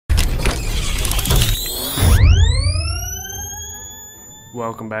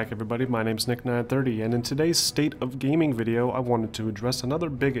Welcome back everybody, my name is Nick930 and in today's State of Gaming video I wanted to address another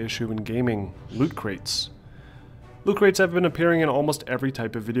big issue in gaming, loot crates. Loot crates have been appearing in almost every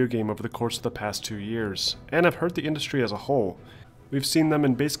type of video game over the course of the past 2 years, and have hurt the industry as a whole. We've seen them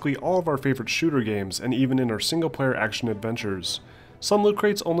in basically all of our favorite shooter games and even in our single player action adventures. Some loot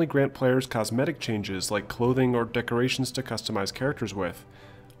crates only grant players cosmetic changes like clothing or decorations to customize characters with,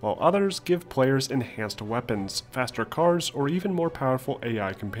 while others give players enhanced weapons, faster cars, or even more powerful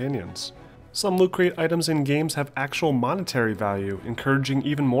AI companions. Some loot crate items in games have actual monetary value, encouraging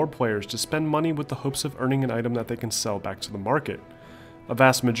even more players to spend money with the hopes of earning an item that they can sell back to the market. A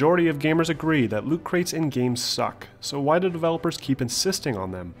vast majority of gamers agree that loot crates in games suck, so why do developers keep insisting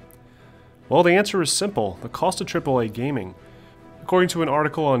on them? Well, the answer is simple: the cost of AAA gaming. According to an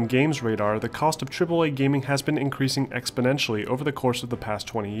article on GamesRadar, the cost of AAA gaming has been increasing exponentially over the course of the past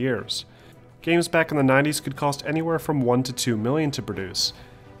 20 years. Games back in the 90s could cost anywhere from $1 to $2 million to produce.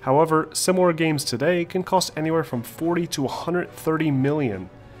 However, similar games today can cost anywhere from $40 to $130 million.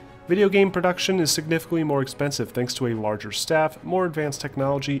 Video game production is significantly more expensive thanks to a larger staff, more advanced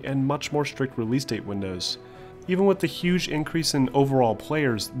technology, and much more strict release date windows. Even with the huge increase in overall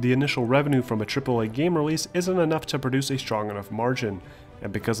players, the initial revenue from a AAA game release isn't enough to produce a strong enough margin,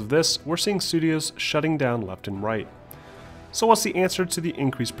 and because of this, we're seeing studios shutting down left and right. So what's the answer to the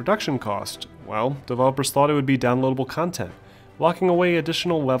increased production cost? Well, developers thought it would be downloadable content, locking away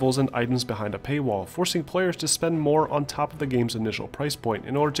additional levels and items behind a paywall, forcing players to spend more on top of the game's initial price point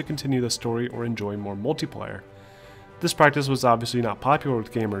in order to continue the story or enjoy more multiplayer. This practice was obviously not popular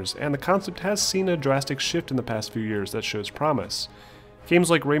with gamers, and the concept has seen a drastic shift in the past few years that shows promise.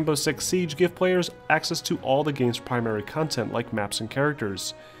 Games like Rainbow Six Siege give players access to all the game's primary content like maps and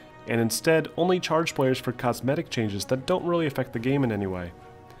characters, and instead only charge players for cosmetic changes that don't really affect the game in any way.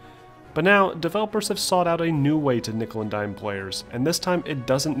 But now, developers have sought out a new way to nickel and dime players, and this time it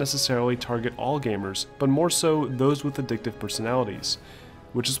doesn't necessarily target all gamers, but more so those with addictive personalities,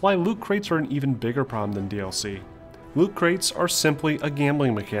 which is why loot crates are an even bigger problem than DLC. Loot crates are simply a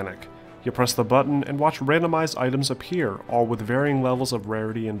gambling mechanic. You press the button and watch randomized items appear, all with varying levels of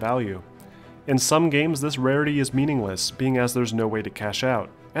rarity and value. In some games this rarity is meaningless, being as there's no way to cash out,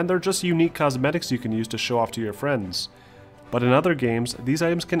 and they're just unique cosmetics you can use to show off to your friends. But in other games, these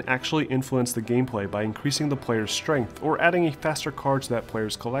items can actually influence the gameplay by increasing the player's strength or adding a faster card to that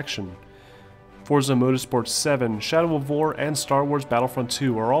player's collection. Forza Motorsport 7, Shadow of War, and Star Wars Battlefront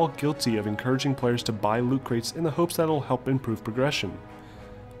 2 are all guilty of encouraging players to buy loot crates in the hopes that it'll help improve progression.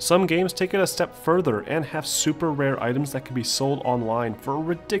 Some games take it a step further and have super rare items that can be sold online for a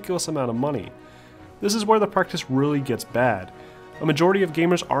ridiculous amount of money. This is where the practice really gets bad. A majority of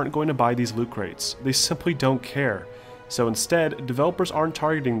gamers aren't going to buy these loot crates, they simply don't care. So instead, developers aren't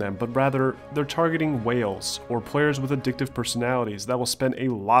targeting them, but rather, they're targeting whales, or players with addictive personalities that will spend a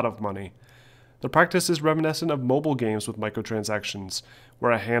lot of money. The practice is reminiscent of mobile games with microtransactions,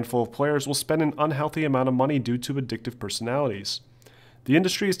 where a handful of players will spend an unhealthy amount of money due to addictive personalities. The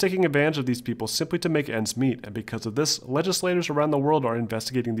industry is taking advantage of these people simply to make ends meet, and because of this, legislators around the world are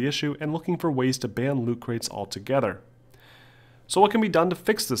investigating the issue and looking for ways to ban loot crates altogether. So what can be done to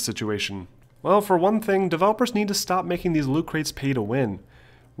fix this situation? Well, for one thing, developers need to stop making these loot crates pay to win.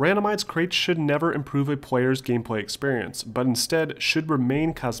 Randomized crates should never improve a player's gameplay experience, but instead should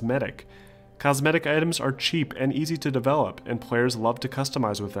remain cosmetic. Cosmetic items are cheap and easy to develop, and players love to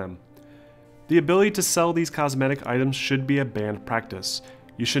customize with them. The ability to sell these cosmetic items should be a banned practice.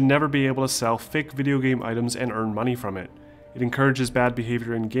 You should never be able to sell fake video game items and earn money from it. It encourages bad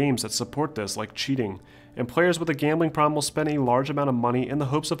behavior in games that support this, like cheating, and players with a gambling problem will spend a large amount of money in the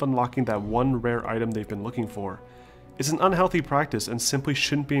hopes of unlocking that one rare item they've been looking for. It's an unhealthy practice and simply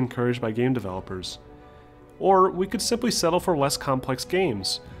shouldn't be encouraged by game developers. Or we could simply settle for less complex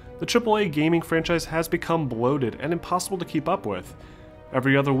games. The AAA gaming franchise has become bloated and impossible to keep up with.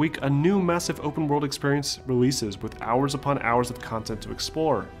 Every other week, a new massive open world experience releases with hours upon hours of content to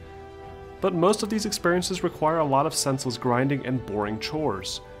explore. But most of these experiences require a lot of senseless grinding and boring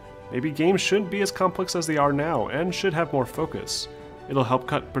chores. Maybe games shouldn't be as complex as they are now and should have more focus. It'll help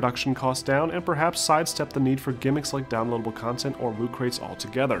cut production costs down and perhaps sidestep the need for gimmicks like downloadable content or loot crates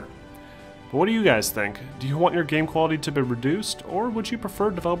altogether. But what do you guys think? Do you want your game quality to be reduced, or would you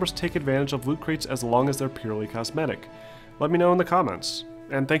prefer developers take advantage of loot crates as long as they're purely cosmetic? Let me know in the comments.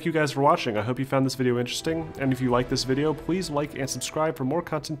 And thank you guys for watching. I hope you found this video interesting, and if you like this video, please like and subscribe for more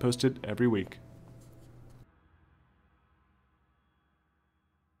content posted every week.